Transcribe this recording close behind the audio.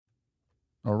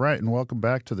All right, and welcome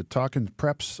back to the Talking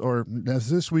Preps, or as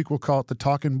this week we'll call it the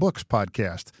Talking Books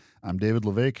podcast. I'm David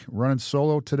LeVake, running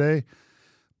solo today,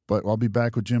 but I'll be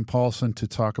back with Jim Paulson to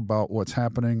talk about what's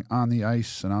happening on the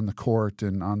ice and on the court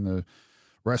and on the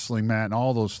wrestling mat and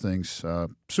all those things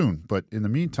soon. But in the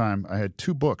meantime, I had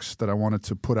two books that I wanted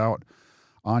to put out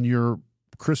on your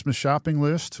Christmas shopping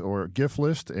list or gift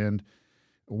list, and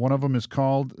one of them is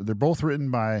called, they're both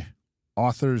written by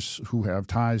authors who have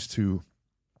ties to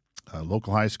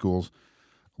local high schools.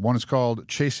 One is called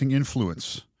Chasing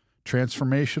Influence,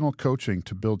 Transformational Coaching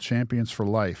to Build Champions for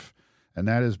Life. And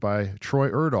that is by Troy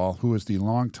Urdahl, who is the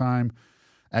longtime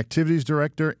activities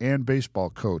director and baseball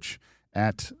coach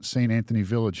at St. Anthony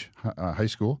Village High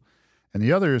School. And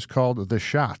the other is called The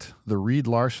Shot, the Reed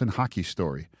Larson Hockey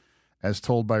Story, as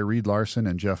told by Reed Larson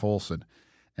and Jeff Olson.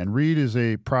 And Reed is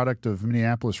a product of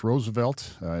Minneapolis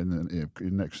Roosevelt,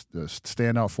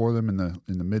 standout for them in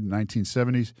the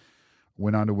mid-1970s.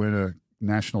 Went on to win a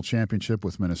national championship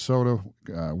with Minnesota.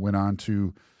 Went on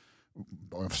to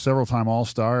several-time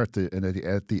All-Star at the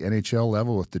NHL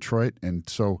level with Detroit, and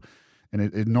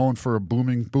it known for a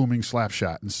booming slap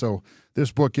shot. And so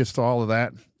this book gets to all of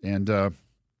that, and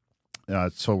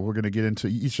so we're going to get into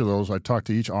each of those. I talked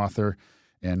to each author,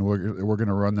 and we're going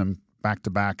to run them back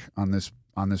to back on this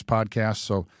podcast.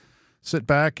 So sit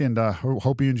back and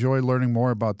hope you enjoy learning more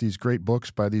about these great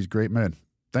books by these great men.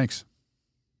 Thanks.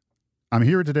 I'm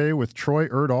here today with Troy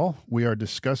Urdahl. We are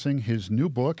discussing his new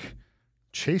book,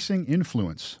 Chasing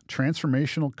Influence,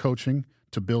 Transformational Coaching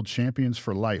to Build Champions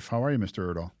for Life. How are you,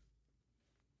 Mr. Urdahl?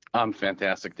 I'm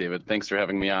fantastic, David. Thanks for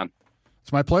having me on.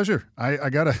 It's my pleasure. I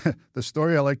got the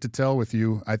story I like to tell with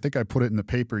you. I think I put it in the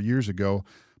paper years ago,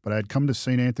 but I had come to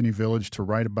St. Anthony Village to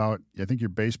write about, I think your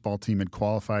baseball team had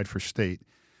qualified for state,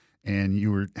 and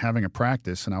you were having a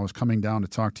practice, and I was coming down to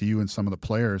talk to you and some of the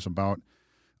players about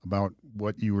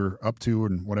what you were up to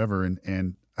and whatever.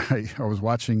 And I was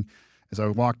watching as I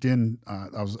walked in.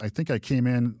 I think I came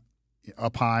in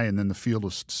up high, and then the field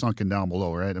was sunken down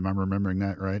below. Right? Am I remembering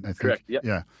that right? I think. Correct. Yep.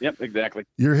 Yeah. Yep. Exactly.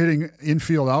 You're hitting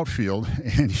infield, outfield,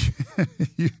 and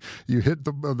you hit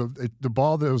the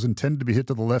ball that was intended to be hit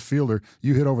to the left fielder.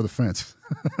 You hit over the fence.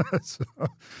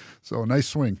 so nice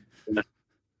swing.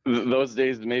 Those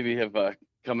days maybe have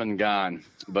come and gone,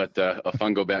 but a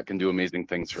fungo bat can do amazing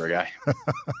things for a guy.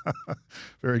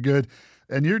 Very good.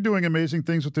 And you're doing amazing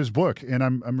things with this book, and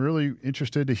I'm really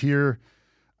interested to hear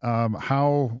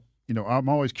how, I'm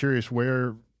always curious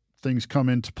where things come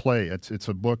into play. It's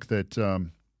a book that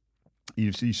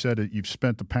you said that you've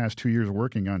spent the past 2 years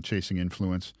working on Chasing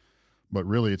Influence, but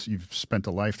really you've spent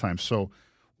a lifetime. So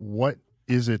what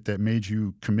is it that made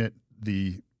you commit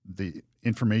the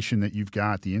information that you've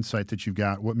got, the insight that you've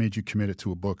got? What made you commit it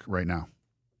to a book right now?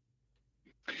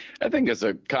 I think it's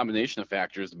a combination of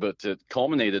factors, but it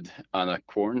culminated on a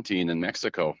quarantine in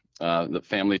Mexico. The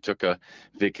family took a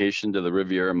vacation to the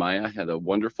Riviera Maya, had a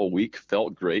wonderful week,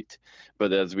 felt great.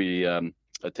 But as we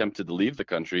attempted to leave the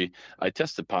country, I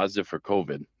tested positive for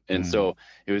COVID. And so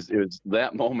it was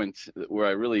that moment where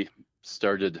I really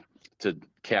started to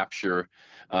capture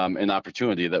an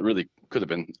opportunity that really could have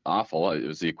been awful. It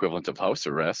was the equivalent of house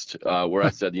arrest, where I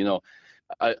said,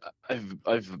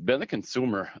 I've been a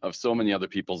consumer of so many other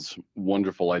people's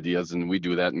wonderful ideas, and we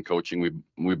do that in coaching.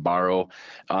 We borrow.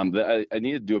 That I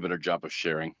need to do a better job of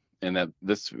sharing, and that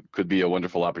this could be a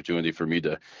wonderful opportunity for me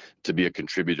to be a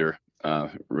contributor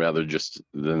rather just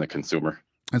than a consumer.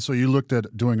 And so you looked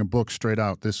at doing a book straight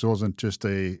out. This wasn't just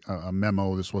a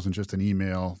memo. This wasn't just an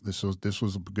email. This was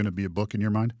going to be a book in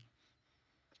your mind.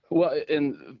 Well,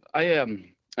 and I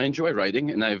enjoy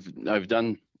writing, and I've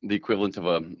done the equivalent of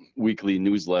a weekly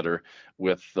newsletter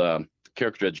with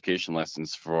character education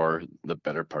lessons for the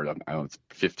better part of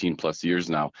 15 plus years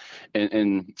now,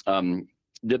 and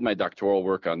did my doctoral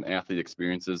work on athlete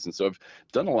experiences. And so I've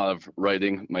done a lot of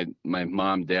writing. My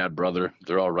mom, dad, brother,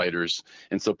 they're all writers.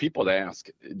 And so people would ask,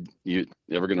 you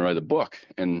ever going to write a book?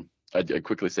 And I'd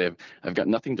quickly say, I've got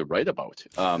nothing to write about.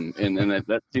 And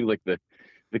that seemed like the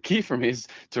key for me is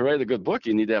to write a good book.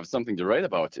 You need to have something to write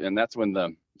about. And that's when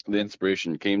the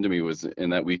inspiration came to me, was in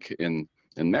that week in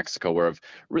Mexico, where I've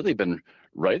really been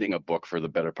writing a book for the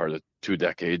better part of 2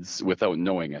 decades without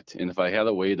knowing it. And if I had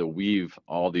a way to weave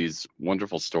all these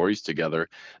wonderful stories together,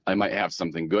 I might have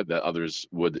something good that others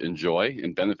would enjoy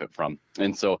and benefit from.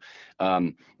 And so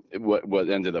what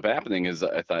ended up happening is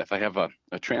I thought, if I have a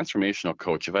transformational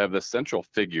coach, if I have this central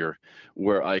figure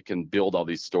where I can build all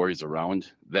these stories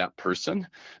around that person,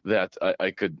 that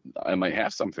I might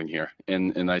have something here.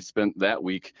 And I spent that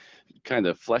week kind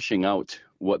of fleshing out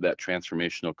what that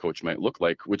transformational coach might look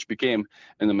like, which became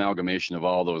an amalgamation of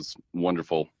all those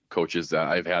wonderful coaches that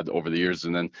I've had over the years,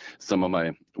 and then some of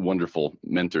my wonderful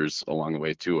mentors along the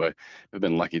way too. I've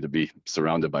been lucky to be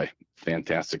surrounded by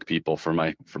fantastic people for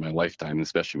my lifetime,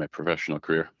 especially my professional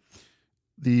career.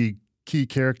 The key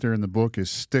character in the book is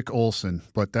Stick Olson,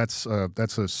 but that's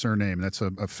a surname. That's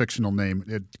a fictional name.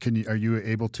 Are you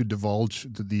able to divulge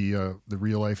the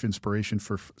real life inspiration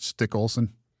for Stick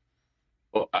Olson?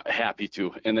 Well, happy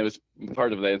to. And it was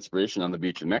part of the inspiration on the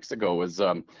beach in Mexico was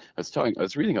I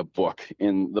was reading a book,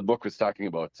 and the book was talking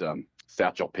about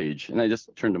Satchel Paige. And I just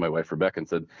turned to my wife, Rebecca, and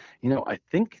said, I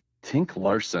think Tink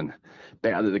Larson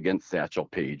batted against Satchel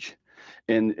Paige.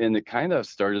 And it kind of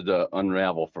started to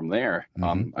unravel from there.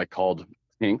 Mm-hmm. I called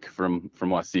Tink from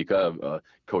Waseca, a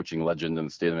coaching legend in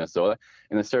the state of Minnesota,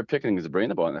 and I started picking his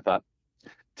brain about it. And I thought,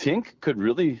 Tink could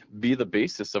really be the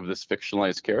basis of this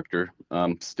fictionalized character,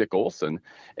 Stick Olson.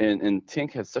 And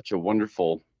Tink has such a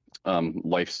wonderful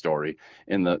life story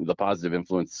and the positive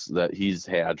influence that he's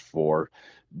had for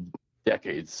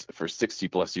decades, for 60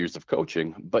 plus years of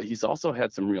coaching, but he's also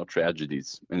had some real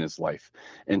tragedies in his life.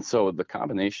 And so the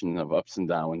combination of ups and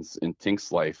downs in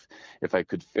Tink's life, if I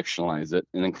could fictionalize it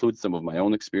and include some of my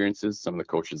own experiences, some of the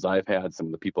coaches I've had, some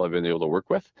of the people I've been able to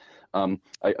work with,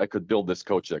 I could build this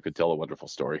coach that could tell a wonderful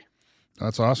story.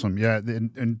 That's awesome. Yeah.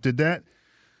 And did that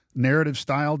narrative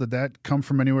style, did that come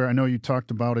from anywhere? I know you talked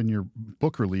about in your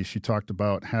book release, you talked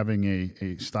about having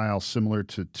a style similar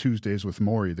to Tuesdays with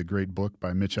Morrie, the great book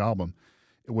by Mitch Albom.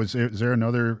 Is there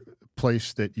another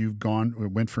place that you've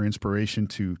went for inspiration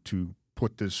to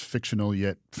put this fictional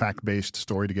yet fact-based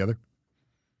story together?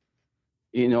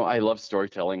 I love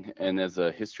storytelling, and as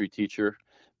a history teacher,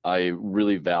 I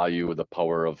really value the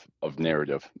power of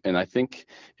narrative. And I think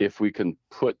if we can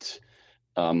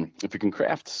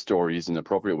craft stories in an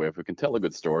appropriate way, if we can tell a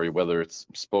good story, whether it's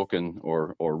spoken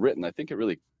or written, I think it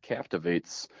really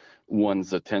captivates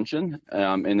one's attention.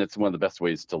 And it's one of the best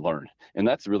ways to learn. And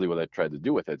that's really what I tried to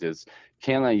do with it is,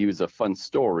 can I use a fun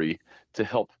story to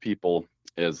help people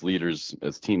as leaders,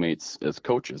 as teammates, as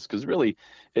coaches? Because really,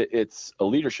 it's a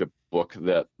leadership book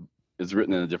that is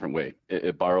written in a different way.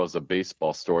 It borrows a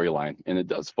baseball storyline, and it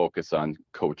does focus on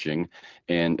coaching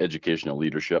and educational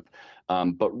leadership.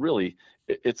 But really,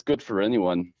 it's good for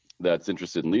anyone that's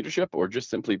interested in leadership or just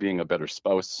simply being a better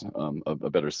spouse, a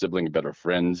better sibling, a better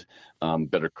friend,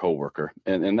 better coworker.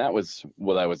 And that was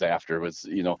what I was after was,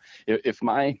 if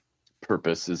my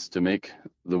purpose is to make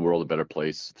the world a better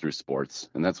place through sports,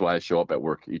 and that's why I show up at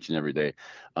work each and every day.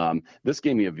 This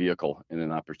gave me a vehicle and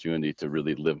an opportunity to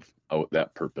really live out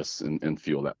that purpose and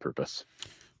fuel that purpose.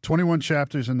 21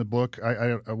 chapters in the book.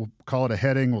 I will call it a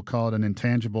heading. We'll call it an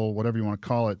intangible, whatever you want to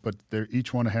call it. But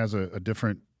each one has a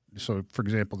different. So, for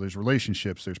example, there's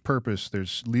relationships, there's purpose,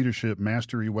 there's leadership,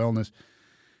 mastery, wellness.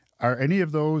 Did any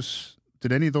of those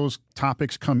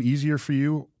topics come easier for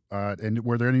you? And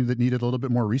were there any that needed a little bit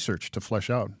more research to flesh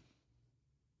out?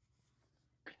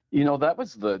 That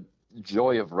was the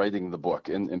joy of writing the book.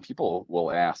 And people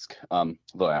will ask, are you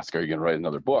going to write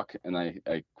another book? And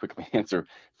I quickly answer,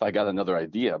 if I got another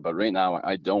idea, but right now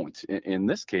I don't. In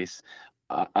this case,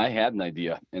 I had an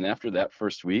idea. And after that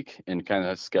first week and kind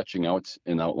of sketching out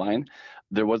an outline,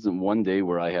 there wasn't one day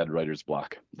where I had writer's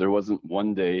block. There wasn't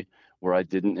one day where I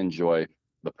didn't enjoy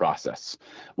the process.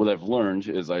 What I've learned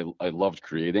is I loved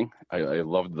creating. I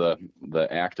loved the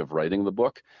act of writing the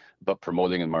book, but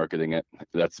promoting and marketing it,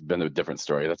 that's been a different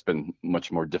story. That's been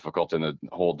much more difficult and a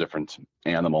whole different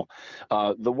animal.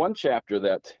 The one chapter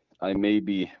that I may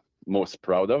be most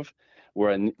proud of, where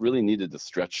I really needed to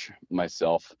stretch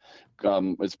myself,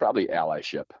 is probably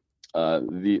allyship.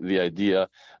 The idea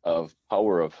of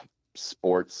power of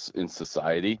sports in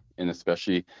society, and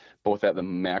especially both at the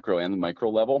macro and the micro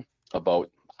level,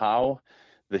 about how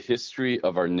the history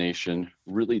of our nation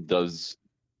really does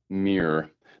mirror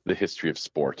the history of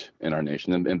sport in our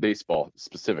nation, and baseball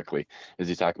specifically, as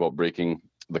you talk about breaking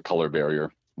the color barrier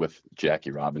with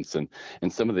Jackie Robinson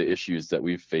and some of the issues that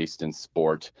we've faced in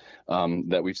sport,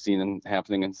 that we've seen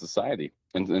happening in society.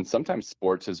 And sometimes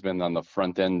sports has been on the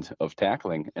front end of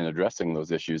tackling and addressing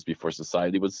those issues before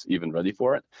society was even ready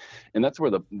for it. And that's where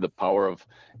the power of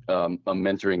a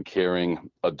mentoring, caring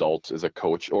adult as a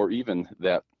coach, or even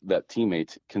that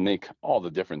teammate, can make all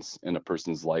the difference in a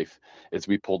person's life as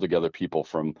we pull together people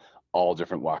from all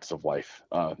different walks of life,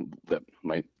 that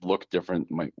might look different,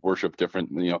 might worship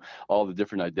different, all the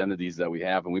different identities that we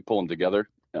have, and we pull them together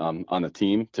on a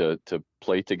team to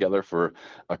play together for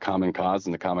a common cause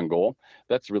and a common goal.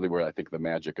 That's really where I think the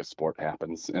magic of sport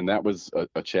happens. And that was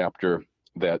a chapter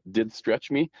that did stretch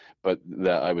me, but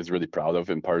that I was really proud of,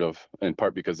 in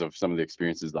part because of some of the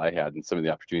experiences that I had and some of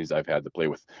the opportunities I've had to play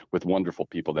with wonderful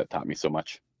people that taught me so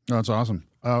much. Oh, that's awesome.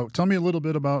 Tell me a little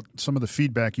bit about some of the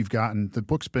feedback you've gotten. The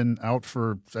book's been out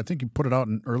for, I think you put it out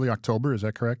in early October. Is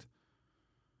that correct?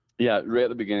 Yeah, right at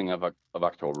the beginning of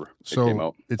October it came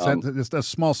out. It's a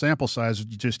small sample size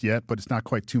just yet, but it's not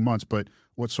quite 2 months. But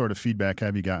what sort of feedback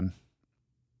have you gotten?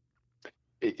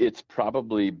 It's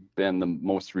probably been the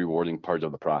most rewarding part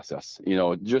of the process.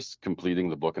 Just completing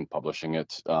the book and publishing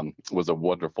it was a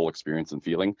wonderful experience and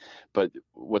feeling. But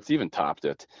what's even topped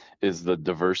it is the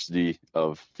diversity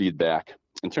of feedback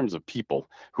in terms of people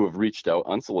who have reached out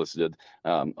unsolicited.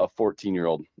 A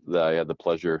 14-year-old that I had the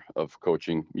pleasure of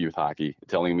coaching youth hockey,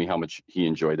 telling me how much he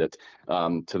enjoyed it,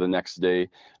 to the next day,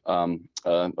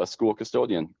 a school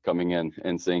custodian coming in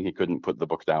and saying he couldn't put the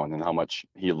book down and how much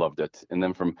he loved it. And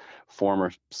then from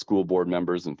former school board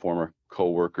members and former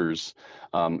co-workers,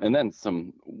 and then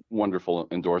some wonderful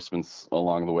endorsements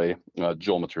along the way.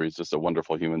 Joel Maturi is just a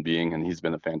wonderful human being, and he's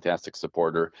been a fantastic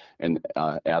supporter and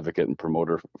advocate and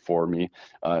promoter for me.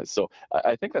 So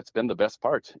I think that's been the best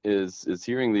part is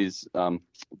hearing these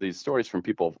stories from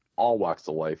people of all walks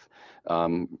of life,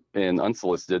 and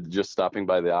unsolicited, just stopping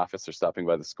by the office or stopping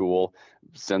by the school,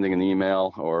 sending an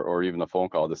email or even a phone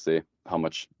call to say how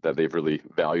much that they've really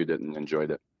valued it and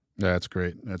enjoyed it. That's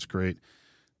great. That's great.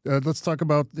 Let's talk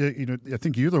about, I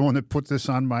think you're the one that put this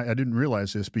on I didn't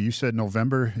realize this, but you said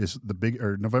November is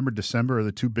November, December are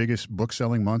the two biggest book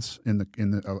selling months on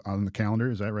the calendar.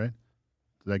 Is that right?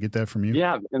 Did I get that from you?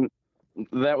 Yeah. And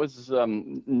that was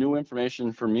new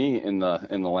information for me in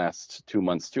the last 2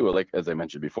 months too. Like, as I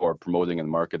mentioned before, promoting and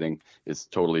marketing is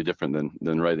totally different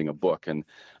than writing a book. And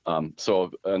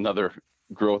so another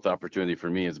growth opportunity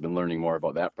for me has been learning more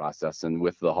about that process. And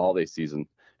with the holiday season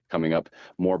coming up,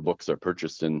 more books are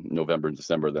purchased in November and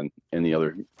December than any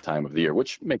other time of the year,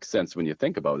 which makes sense when you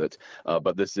think about it.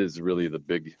 But this is really the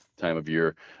big time of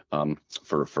year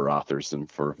for authors and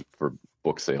for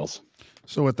book sales.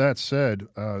 So with that said,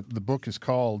 the book is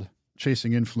called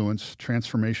Chasing Influence,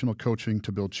 Transformational Coaching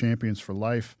to Build Champions for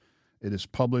Life. It is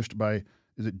published by,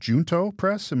 is it Junto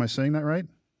Press? Am I saying that right?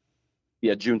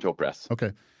 Yeah, Junto Press.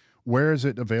 Okay. Where is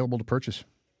it available to purchase?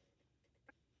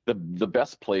 The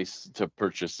best place to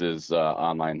purchase is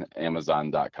online,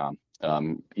 Amazon.com.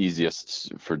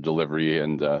 Easiest for delivery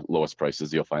and lowest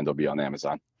prices you'll find will be on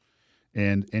Amazon.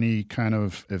 And any kind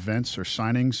of events or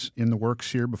signings in the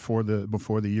works here before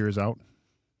the year is out?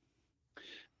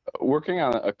 Working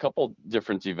on a couple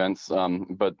different events,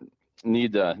 but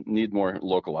need more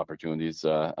local opportunities.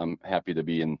 I'm happy to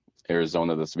be in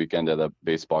Arizona this weekend at a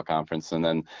baseball conference, and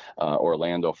then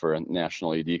Orlando for a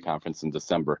national AD conference in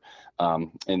December.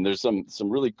 And there's some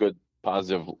really good,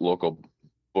 positive local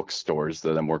bookstores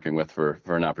that I'm working with for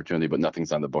an opportunity, but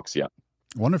nothing's on the books yet.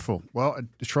 Wonderful. Well,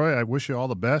 Troy, I wish you all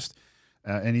the best.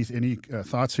 Any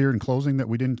thoughts here in closing that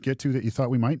we didn't get to that you thought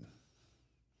we might?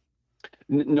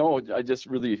 No, I just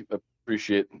really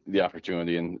appreciate the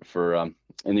opportunity, and for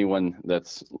anyone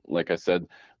that's, like I said,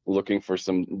 looking for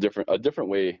a different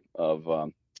way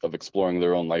of exploring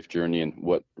their own life journey and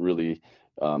what really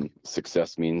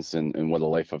success means and what a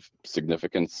life of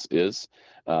significance is.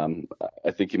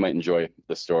 I think you might enjoy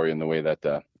the story in the way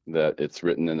that it's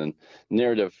written in a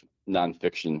narrative,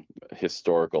 nonfiction,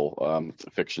 historical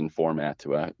fiction format.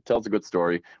 Tells a good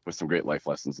story with some great life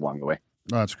lessons along the way.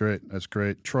 Oh, that's great. That's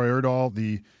great. Troy Urdahl,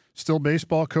 the still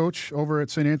baseball coach over at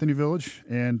St. Anthony Village,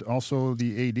 and also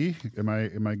the AD. Am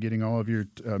I getting all of your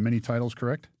many titles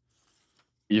correct?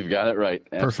 You've got it right.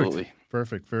 Absolutely.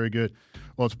 Perfect. Very good.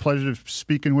 Well, it's a pleasure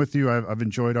speaking with you. I've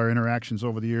enjoyed our interactions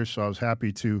over the years, so I was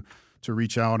happy to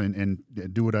reach out and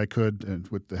do what I could, and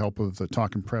with the help of the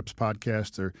Talking Preps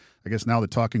podcast, or I guess now the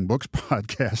Talking Books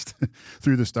podcast,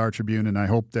 through the Star Tribune. And I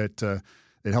hope that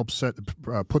it helps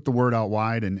put the word out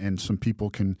wide, and some people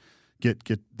can get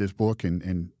this book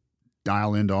and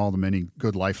dial into all the many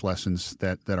good life lessons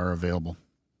that are available.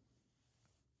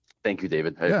 Thank you,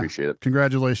 David. I appreciate it.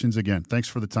 Congratulations again. Thanks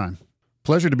for the time.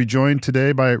 Pleasure to be joined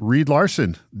today by Reed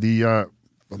Larson. I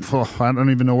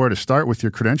don't even know where to start with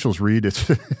your credentials, Reed.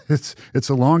 It's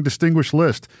a long, distinguished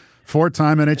list.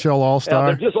 4-time NHL All-Star.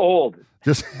 Yeah, they're just old.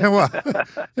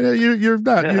 You're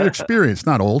not. You're experienced,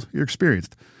 not old. You're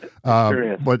experienced.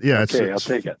 But yeah, okay, I'll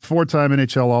take it. 4-time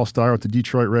NHL All-Star with the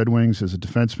Detroit Red Wings as a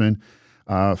defenseman.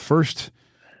 First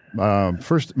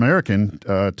American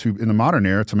in the modern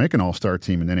era to make an All-Star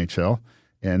team in the NHL.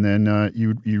 And then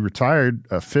you retired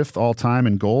 5th all-time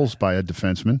in goals by a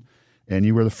defenseman, and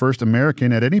you were the first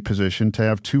American at any position to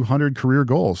have 200 career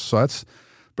goals. So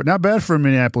but not bad for a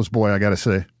Minneapolis boy, I got to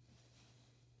say.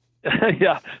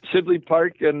 Yeah, Sibley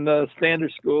Park and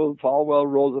Standard School, Falwell,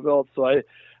 Roosevelt. So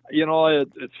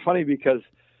it's funny because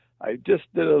I just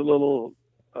did a little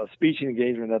speaking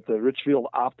engagement at the Richfield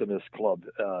Optimist Club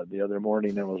the other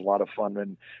morning, and it was a lot of fun.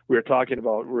 And we were talking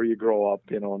about where you grow up,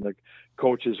 and the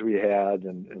coaches we had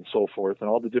and so forth, and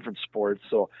all the different sports.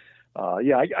 So,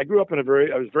 I grew up I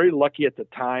was very lucky at the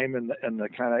time, and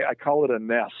the I call it a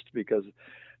nest because,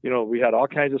 we had all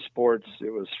kinds of sports.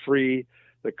 It was free.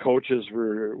 The coaches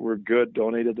were good,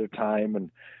 donated their time,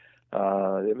 and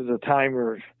it was a time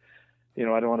where,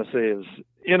 I don't want to say it was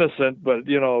innocent, but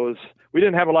we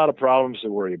didn't have a lot of problems to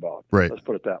worry about. Right. Let's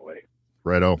put it that way.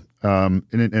 Righto.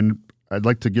 And I'd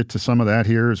like to get to some of that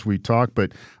here as we talk,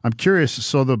 but I'm curious.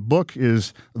 So the book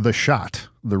is The Shot,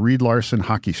 the Reed Larson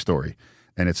hockey story,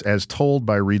 and it's as told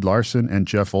by Reed Larson and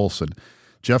Jeff Olson.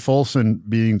 Jeff Olson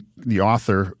being the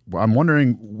author, I'm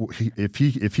wondering if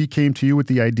he came to you with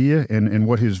the idea and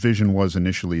what his vision was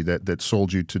initially that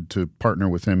sold you to partner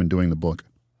with him in doing the book.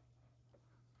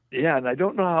 Yeah, and I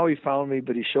don't know how he found me,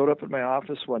 but he showed up at my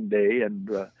office one day and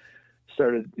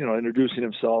started, introducing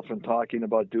himself and talking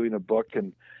about doing a book.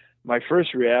 And my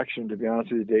first reaction, to be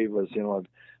honest with you, Dave, was,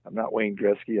 I'm not Wayne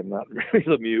Gretzky, I'm not really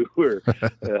Lemieux, or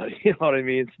you know what I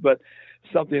mean, but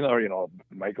something, or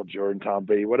Michael Jordan, Tom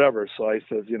Brady, whatever. So I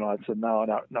said, no,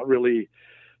 not really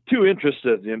too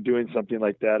interested in doing something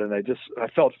like that. And I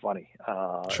felt funny.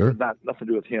 Sure. Nothing to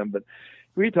do with him, but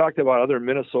we talked about other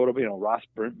Minnesota, Ross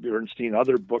Bernstein,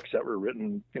 other books that were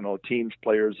written, teams,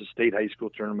 players, the state high school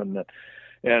tournament.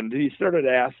 And he started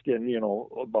asking,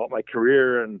 about my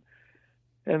career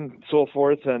and so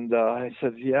forth. And I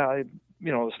said, yeah, it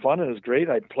was fun. It was great.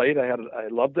 I played. I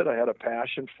loved it. I had a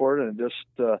passion for it, and just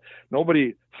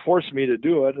nobody forced me to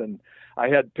do it. And I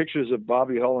had pictures of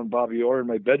Bobby Hull and Bobby Orr in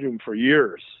my bedroom for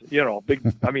years.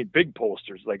 Big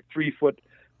posters, like 3 foot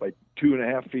by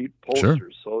 2.5 feet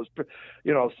posters. Sure. So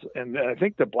it was, and I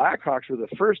think the Blackhawks were the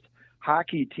first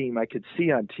hockey team I could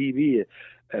see on TV.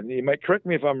 And you might correct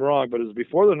me if I'm wrong, but it was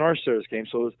before the North Stars came.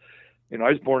 So it was, I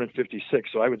was born in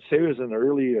 '56, so I would say it was in the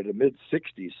early or the mid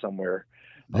 '60s somewhere.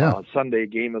 Yeah. Sunday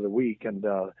game of the week, and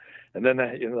then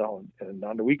and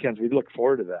on the weekends we look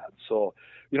forward to that. So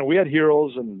we had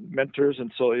heroes and mentors,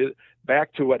 and so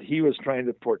back to what he was trying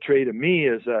to portray to me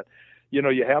is that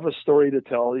you have a story to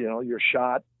tell, your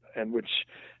shot, and which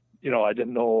I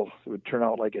didn't know it would turn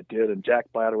out like it did, and Jack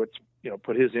Bladowitz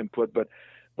put his input, but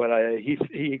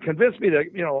he convinced me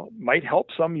that might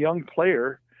help some young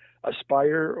player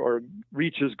aspire or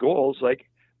reach his goals like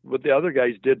what the other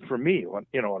guys did for me when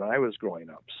I was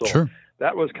growing up. So Sure.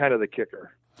 That was kind of the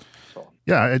kicker. So.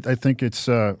 Yeah, I think it's,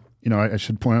 I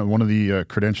should point out one of the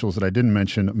credentials that I didn't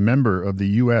mention, member of the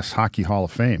U.S. Hockey Hall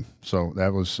of Fame. So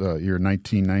that was your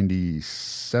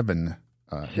 1997.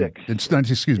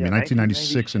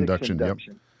 1996 induction. Yep.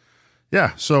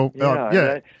 Yeah. So,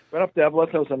 I went up to Evelyn.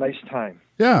 That was a nice time.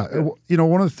 Yeah.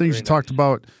 One of the things you talked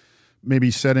about,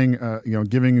 maybe setting,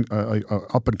 giving a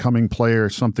up-and-coming player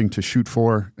something to shoot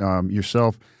for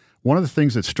yourself. One of the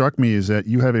things that struck me is that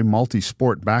you have a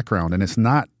multi-sport background, and it's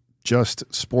not just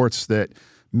sports that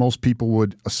most people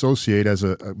would associate as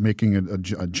making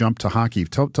a jump to hockey.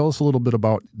 Tell us a little bit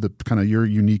about the kind of your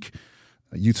unique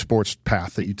youth sports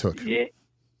path that you took.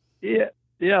 Yeah.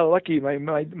 Lucky.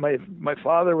 My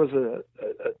father was a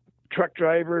truck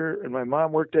driver, and my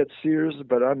mom worked at Sears.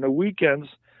 But on the weekends,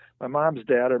 my mom's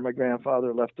dad or my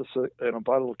grandfather left us in a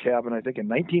little cabin, I think in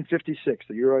 1956,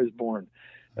 the year I was born,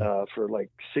 for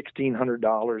like $1,600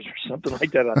 or something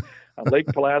like that on Lake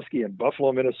Pulaski in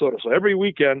Buffalo, Minnesota. So every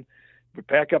weekend we'd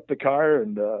pack up the car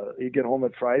and he'd get home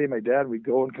at Friday. My dad, we'd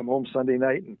go and come home Sunday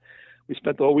night, and we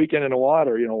spent the whole weekend in the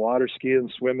water, water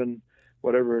skiing, swimming,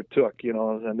 whatever it took,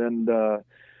 and then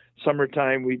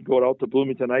summertime we'd go out to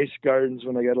Bloomington Ice Gardens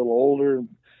when I got a little older and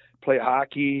play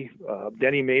hockey.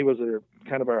 Denny May was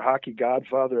kind of our hockey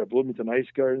godfather at Bloomington Ice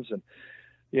Gardens, and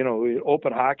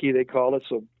open hockey they call it.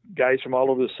 So guys from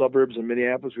all over the suburbs in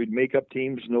Minneapolis, we'd make up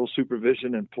teams, no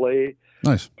supervision, and play.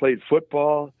 Nice. Played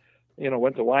football.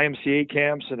 Went to YMCA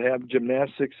camps and had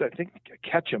gymnastics. I think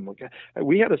Ketchum.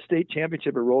 We had a state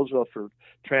championship at Roosevelt for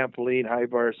trampoline, high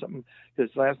bar, something.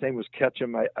 His last name was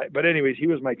Ketchum. But anyways, he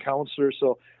was my counselor.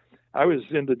 So I was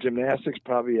into gymnastics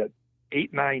probably at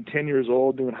 8, 9, 10 years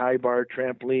old, doing high bar,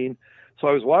 trampoline. So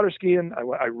I was water skiing.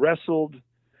 I wrestled.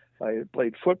 I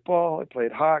played football. I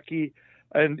played hockey.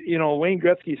 And, Wayne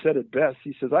Gretzky said it best.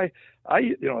 He says, I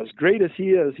as great as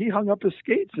he is, he hung up his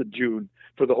skates in June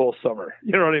for the whole summer.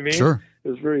 You know what I mean? Sure. It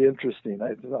was very interesting,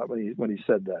 I thought, when he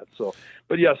said that. So,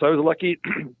 but yes, I was lucky.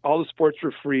 All the sports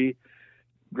were free.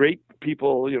 Great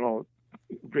people,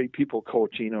 great people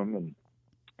coaching them. And,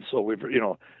 So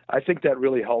I think that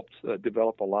really helped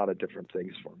develop a lot of different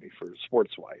things for me for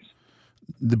sports-wise.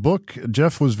 The book,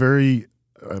 Jeff, was very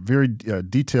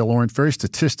detail-oriented, very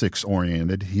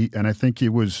statistics-oriented. And I think he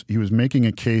was making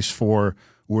a case for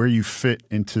where you fit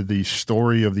into the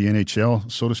story of the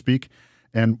NHL, so to speak.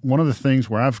 And one of the things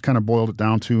where I've kind of boiled it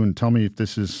down to, and tell me if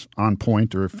this is on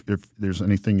point or if there's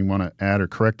anything you want to add or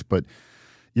correct, but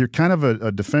you're kind of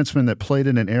a defenseman that played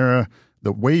in an era,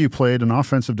 the way you played, an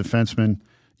offensive defenseman,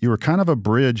 you were kind of a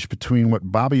bridge between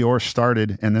what Bobby Orr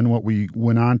started and then what we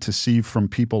went on to see from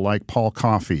people like Paul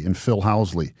Coffey and Phil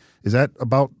Housley. Is that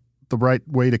about the right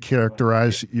way to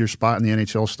characterize your spot in the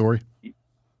NHL story?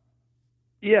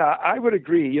 Yeah, I would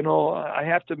agree. I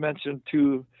have to mention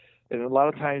too, and a lot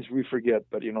of times we forget,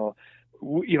 but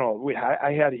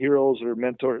I had heroes or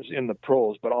mentors in the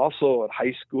pros, but also at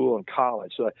high school and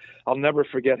college. So I'll never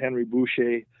forget Henry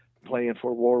Boucher playing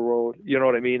for War Road, you know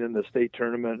what I mean, in the state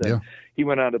tournament. And he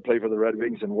went on to play for the Red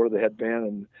Wings and wore the headband,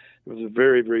 and was a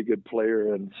very, very good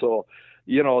player. And so,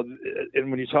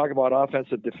 and when you talk about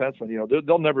offensive defensemen,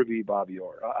 they'll never be Bobby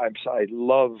Orr. I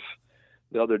love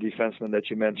the other defensemen that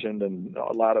you mentioned, and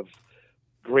a lot of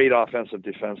great offensive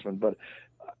defensemen, but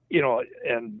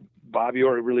and Bobby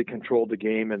Orr really controlled the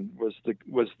game and was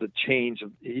the change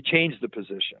of, he changed the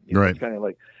position. Right. It's kind of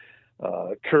like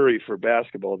Curry for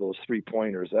basketball, those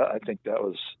 3-pointers. I think that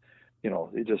was,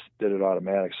 he just did it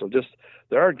automatic. So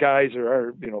there are guys, there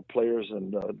are, players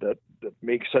and that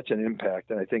make such an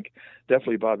impact. And I think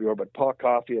definitely Bobby Orr, but Paul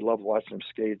Coffey, I love watching him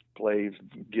skate, play,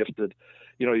 gifted.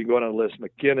 You go on a list,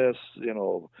 McGinnis,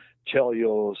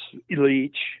 Chelios,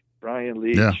 Brian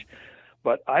Leach. Yeah.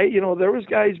 But there was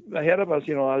guys ahead of us,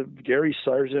 Gary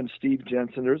Sargent, Steve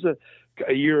Jensen. There's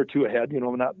a year or two ahead,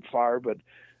 not far, but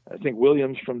I think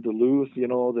Williams from Duluth, you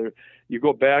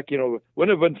go back, wouldn't it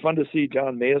have been fun to see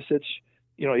John Mayasich?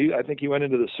 I think he went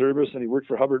into the service and he worked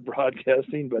for Hubbard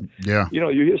Broadcasting, but yeah, you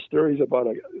hear stories about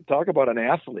talk about an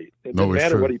athlete. It didn't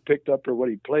matter what he picked up or what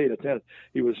he played.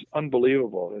 He was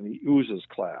unbelievable, and he oozes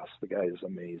class. The guy is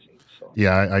amazing. So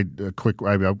yeah,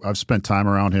 I've spent time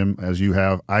around him as you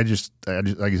have. I just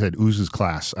like you said, oozes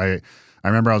class. I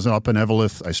remember I was up in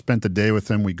Eveleth. I spent the day with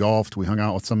him. We golfed. We hung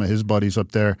out with some of his buddies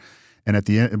up there. And at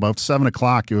the end, about 7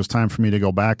 o'clock, it was time for me to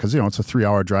go back because, it's a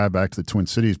 3-hour drive back to the Twin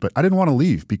Cities. But I didn't want to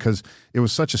leave because it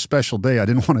was such a special day. I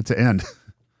didn't want it to end.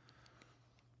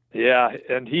 Yeah,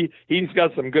 and he's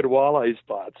got some good walleye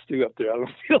spots, too, up there. I don't know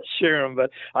if he'll share them.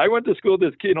 But I went to school with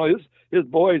this kid. His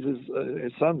boys,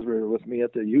 his sons were with me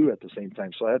at the U at the same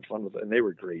time. So I had fun with it. And they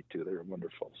were great, too. They were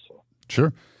wonderful. So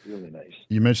sure. Really nice.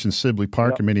 You mentioned Sibley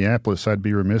Park in Minneapolis. I'd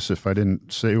be remiss if I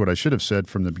didn't say what I should have said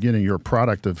from the beginning. You're a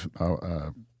product of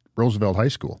Roosevelt High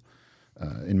School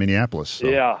in Minneapolis. So,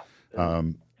 yeah. I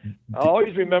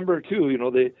always remember, too,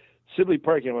 the Sibley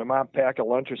Park, my mom pack a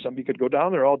lunch or something. You could go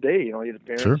down there all day. You had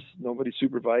parents, sure. Nobody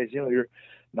supervised. You're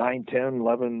 9, 10,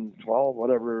 11, 12,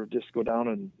 whatever. Just go down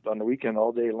and on the weekend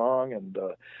all day long.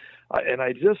 And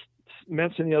I just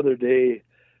mentioned the other day,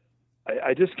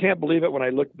 I just can't believe it when I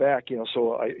look back.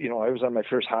 So I was on my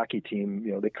first hockey team.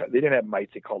 They didn't have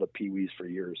mites. They called it Pee-wees for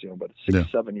years. But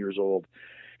 7 years old,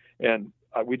 and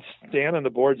we'd stand on the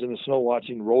boards in the snow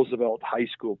watching Roosevelt High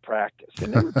School practice.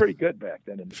 And they were pretty good back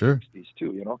then in the 60s,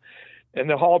 too, And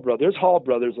the Hall brothers, there's Hall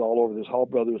brothers all over. There's Hall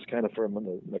brothers kind of from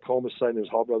the Nokomis side. There's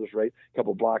Hall brothers right a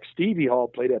couple blocks. Stevie Hall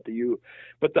played at the U.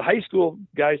 But the high school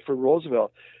guys for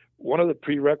Roosevelt, one of the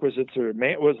prerequisites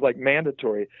was like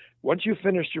mandatory. Once you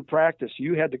finished your practice,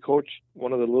 you had to coach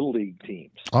one of the Little League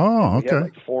teams. Oh, okay. We had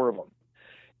like 4 of them.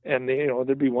 And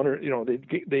there'd be one or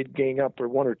they'd gang up, or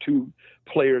 1 or 2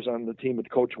 players on the team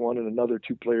would coach one and another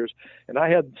 2 players. And I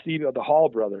had the Hall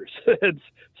brothers. It's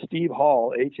Steve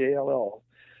Hall, Hall,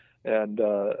 and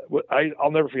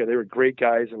I'll never forget. They were great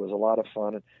guys. It was a lot of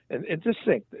fun. And just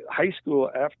think, high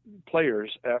school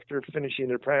players after finishing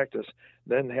their practice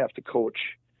then have to coach,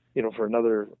 for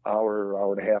another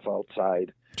hour and a half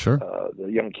outside. Sure.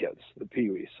 The young kids, the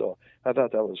Pee-wees. So I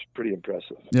thought that was pretty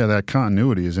impressive. Yeah, that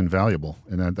continuity is invaluable,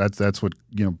 and that's what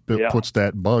puts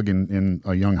that bug in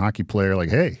a young hockey player. Like,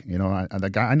 hey,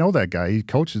 I know that guy. He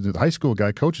coaches. The high school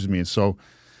guy coaches me, and so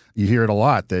you hear it a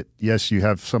lot. That yes, you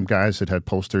have some guys that had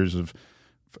posters of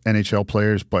NHL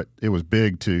players, but it was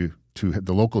big to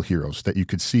the local heroes that you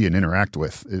could see and interact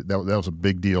with. That was a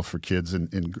big deal for kids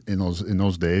in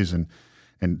those days, and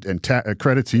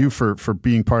credit to you for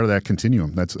being part of that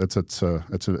continuum. That's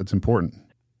important.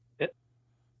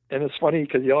 And it's funny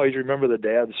because you always remember the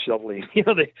dads shoveling.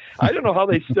 I don't know how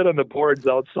they stood on the boards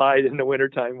outside in the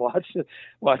wintertime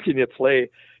watching you play.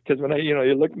 Because when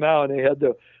you look now and they had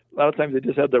the a lot of times they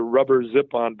just had the rubber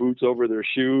zip-on boots over their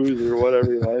shoes or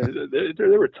whatever.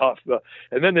 They were tough.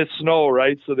 And then it's snow,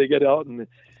 right? So they get out and,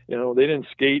 they didn't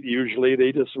skate usually.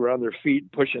 They just were on their feet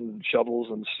pushing shovels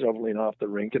and shoveling off the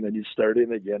rink, and then you start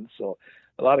in again. So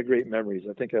a lot of great memories.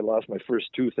 I think I lost my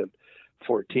first tooth at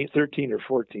 13 or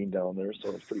 14 down there,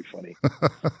 so it's pretty funny.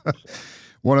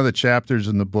 One of the chapters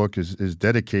in the book is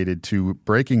dedicated to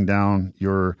breaking down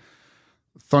your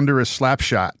thunderous slap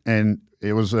shot, and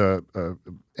it was the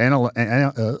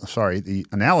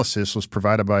analysis was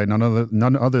provided by none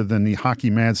other than the hockey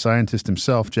mad scientist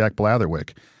himself, Jack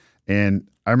Blatherwick. And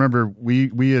I remember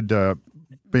we had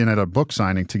been at a book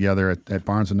signing together at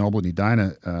Barnes & Noble in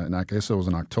Edina, and I guess it was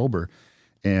in October,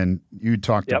 and you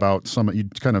talked about you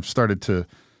kind of started to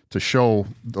show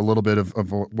a little bit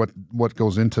of what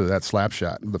goes into that slap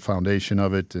shot, the foundation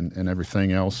of it and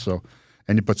everything else. So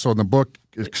the book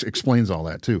explains all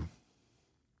that too.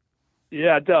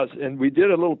 Yeah, it does. And we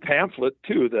did a little pamphlet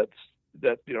too.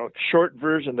 That short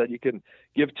version that you can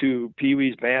give to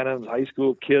peewees, bantams, high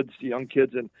school kids, young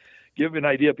kids, and give an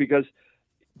idea, because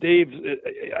Dave,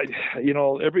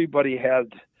 everybody's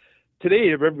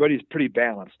pretty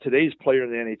balanced. Today's player in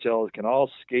the NHL can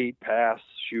all skate, pass,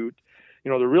 shoot.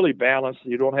 They're really balanced.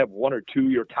 You don't have one or two,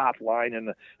 your top line,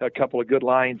 and a couple of good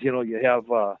lines. You have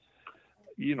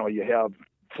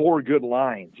 4 good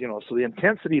lines. So the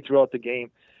intensity throughout the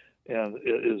game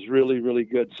is really, really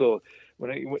good. So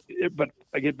but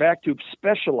I get back to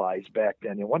specialized back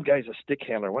then. One guy's a stick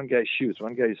handler, one guy shoots,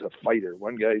 one guy's a fighter,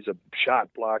 one guy's a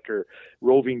shot blocker,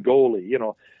 roving goalie.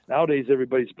 Nowadays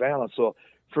everybody's balanced. So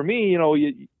for me,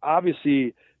 you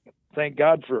obviously thank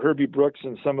God for Herbie Brooks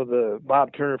and some of the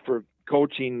Bob Turner for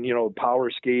coaching, power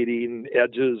skating,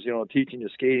 edges, teaching you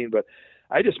skating. But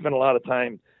I just spent a lot of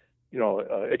time,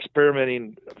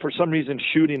 experimenting, for some reason,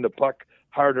 shooting the puck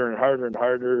harder and harder and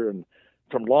harder. And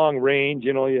from long range,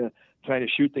 you trying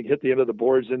to hit the end of the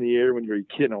boards in the air when you're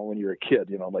a kid,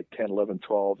 like 10, 11,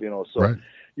 12, so right.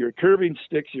 You're curving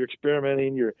sticks, you're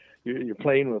experimenting, you're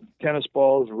playing with tennis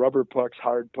balls, rubber pucks,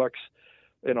 hard pucks,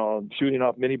 shooting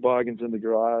off mini boggins in the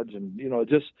garage, and,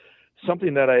 just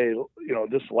something that I,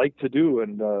 just like to do.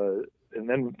 And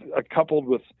then coupled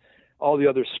with all the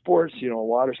other sports,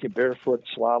 water skiing, barefoot,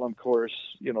 slalom course,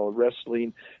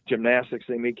 wrestling, gymnastics,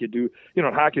 they make you do, in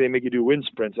hockey, they make you do wind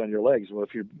sprints on your legs. Well,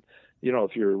 if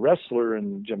you're a wrestler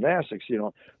in gymnastics,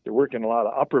 they're working a lot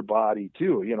of upper body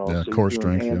too, so core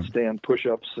strength, handstand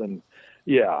push-ups and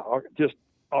just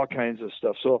all kinds of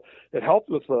stuff. So it helped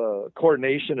with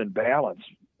coordination and balance,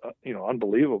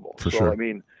 unbelievable. For sure. I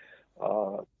mean,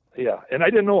 and I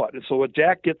didn't know it. And so what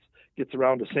Jack gets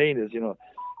around to saying is,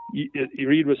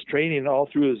 Reed was training all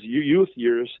through his youth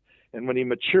years, and when he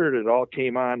matured, it all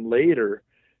came on later,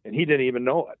 and he didn't even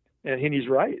know it. And he's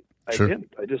right. I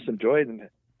didn't. I just enjoyed and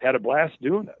had a blast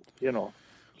doing it,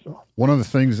 So. One of the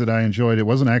things that I enjoyed, it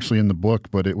wasn't actually in the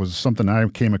book, but it was something I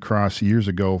came across years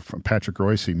ago from Patrick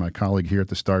Royce, my colleague here at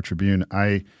the Star Tribune.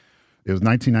 It was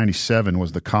 1997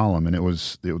 was the column, and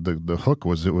the hook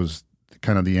was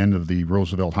kind of the end of the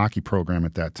Roosevelt hockey program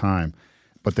at that time.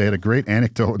 But they had a great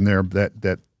anecdote in there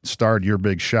that starred your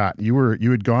big shot. You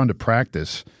had gone to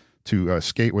practice to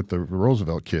skate with the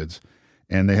Roosevelt kids,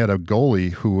 and they had a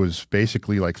goalie who was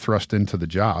basically like thrust into the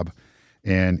job,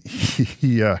 and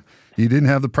he didn't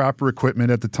have the proper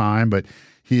equipment at the time, but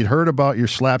he had heard about your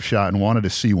slap shot and wanted to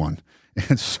see one.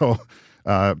 And so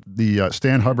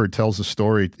Stan Hubbard tells the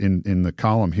story in the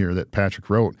column here that Patrick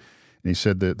wrote, and he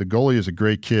said the goalie is a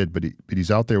great kid, but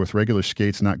he's out there with regular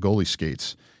skates, not goalie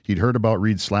skates. He'd heard about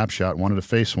Reed's slap shot, wanted to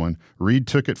face one. Reed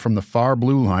took it from the far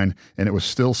blue line, and it was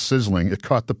still sizzling. It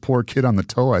caught the poor kid on the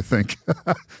toe, I think.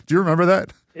 Do you remember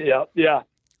that? Yeah.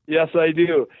 Yes, I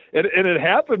do. And it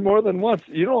happened more than once.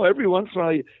 Every once in a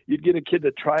while, you'd get a kid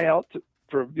to try out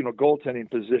for, goaltending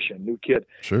position, new kid.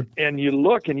 Sure. And you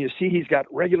look and you see he's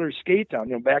got regular skates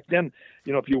on. Back then,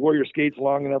 if you wore your skates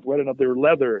long enough, wet enough, they were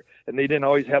leather, and they didn't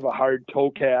always have a hard toe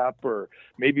cap, or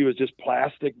maybe it was just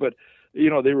plastic, but,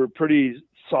 they were pretty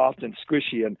soft and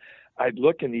squishy. And I'd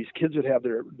look, and these kids would have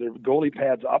their goalie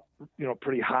pads up,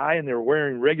 pretty high, and they're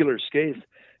wearing regular skates.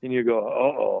 And you go,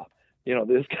 uh-oh,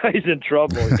 this guy's in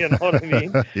trouble. You know what I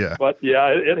mean? Yeah. But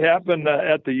it happened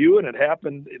at the U, and it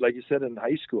happened, like you said, in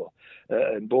high school,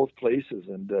 in both places.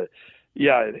 And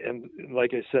and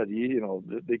like I said,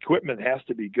 the equipment has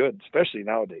to be good, especially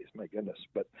nowadays. My goodness.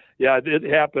 But it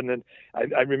happened, and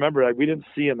I remember we didn't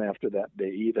see him after that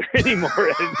day either anymore.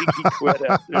 I think he quit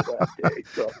after that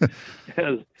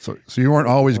day. So you weren't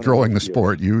always growing the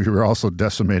sport. You were also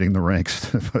decimating the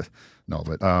ranks. No,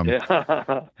 but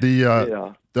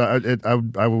Yeah.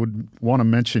 I would want to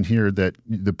mention here that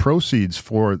the proceeds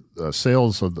for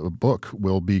sales of the book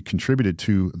will be contributed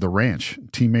to the ranch,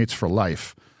 Teammates for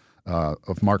Life,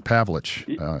 of Mark Pavlich.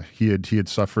 He had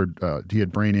suffered he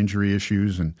had brain injury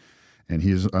issues and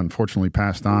he has unfortunately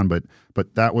passed on. But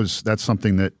that's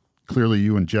something that clearly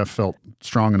you and Jeff felt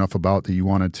strong enough about that you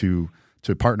wanted to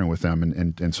partner with them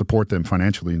and support them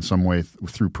financially in some way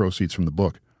through proceeds from the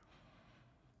book.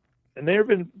 And they've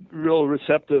been real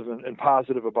receptive and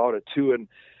positive about it too. And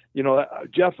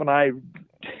Jeff and I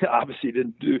obviously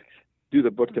didn't do the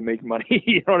book to make money.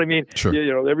 You know what I mean? Sure.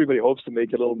 Everybody hopes to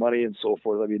make a little money and so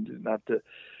forth. I mean, not to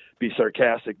be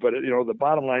sarcastic, but the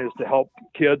bottom line is to help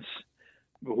kids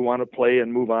who want to play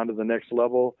and move on to the next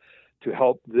level, to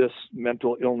help this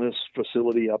mental illness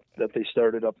facility up that they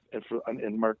started up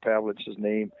in Mark Pavlich's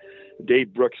name.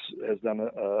 Dave Brooks has done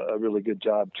a really good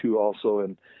job too, also,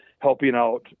 and helping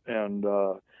out. And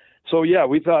so, yeah,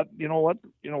 we thought,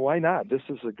 why not? This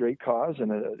is a great cause,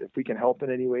 and if we can help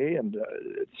in any way, and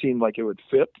it seemed like it would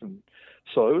fit. And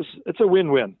so it's a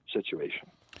win-win situation.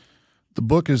 The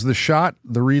book is The Shot,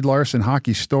 the Reed Larson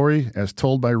hockey story, as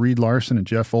told by Reed Larson and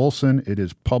Jeff Olson. It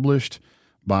is published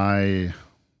by,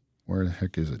 where the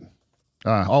heck is it?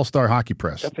 All-Star Hockey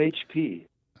Press. FHP.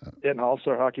 And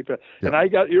All-Star Hockey Press. Yep. And I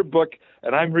got your book,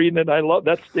 and I'm reading it. I love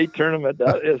that state tournament.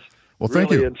 That is well,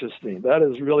 thank really you. Interesting. That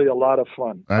is really a lot of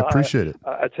fun. I appreciate it.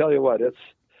 I tell you what,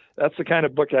 that's the kind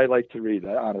of book I like to read.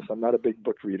 I'm not a big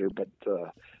book reader, but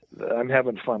I'm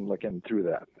having fun looking through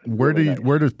that. Where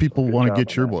do people want to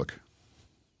get your book?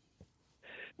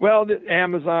 Well,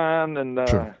 Amazon and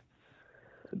Sure.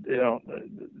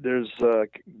 There's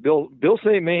Bill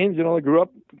St. Mains. Grew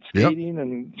up skating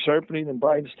and sharpening and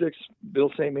buying sticks.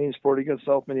 Bill St. Mains Sporting Goods,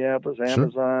 South Minneapolis.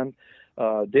 Amazon.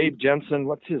 Sure. Dave Jensen.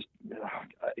 What's his?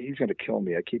 He's going to kill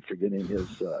me. I keep forgetting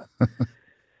his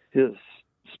his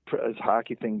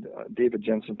hockey thing. David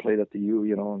Jensen played at the U.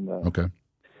 And okay.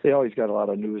 They always got a lot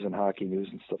of news and hockey news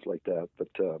and stuff like that. But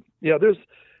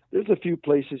there's a few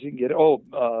places you can get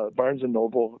it. Barnes and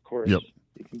Noble, of course. Yep.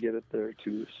 You can get it there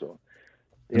too. So,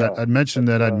 yeah. I'd mentioned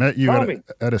that I'd met you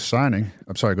at a signing.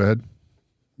 I'm sorry. Go ahead.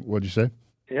 What'd you say?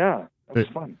 Yeah, that was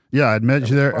fun. Yeah, I'd met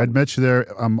you there.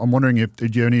 I'm wondering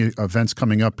did you have any events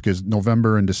coming up, because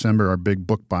November and December are big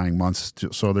book buying months.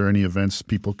 So are there any events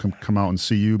people can come out and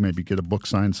see you, maybe get a book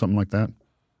signed, something like that?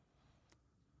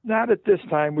 Not at this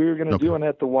time. We were going to do it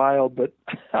at the Wild, but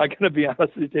I'm going to be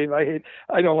honest with you, Dave.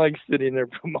 I don't like sitting there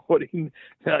promoting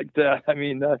like that. I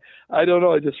mean, I don't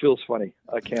know. It just feels funny.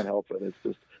 I can't help it. It's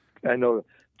just, I know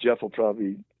Jeff will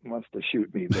probably wants to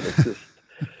shoot me, but it's just,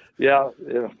 yeah.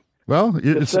 Well,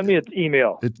 just send me an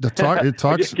email. It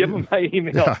talks. Just give him my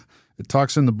email. Yeah, it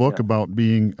talks in the book about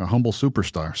being a humble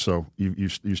superstar. So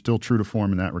you're still true to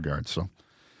form in that regard. So.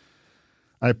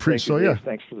 I appreciate. Dave.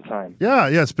 Thanks for the time. Yeah,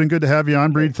 it's been good to have you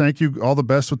on, Breed. Thank you. All the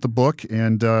best with the book,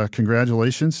 and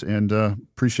congratulations. And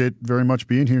appreciate very much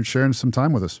being here and sharing some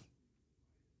time with us.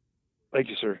 Thank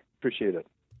you, sir. Appreciate it.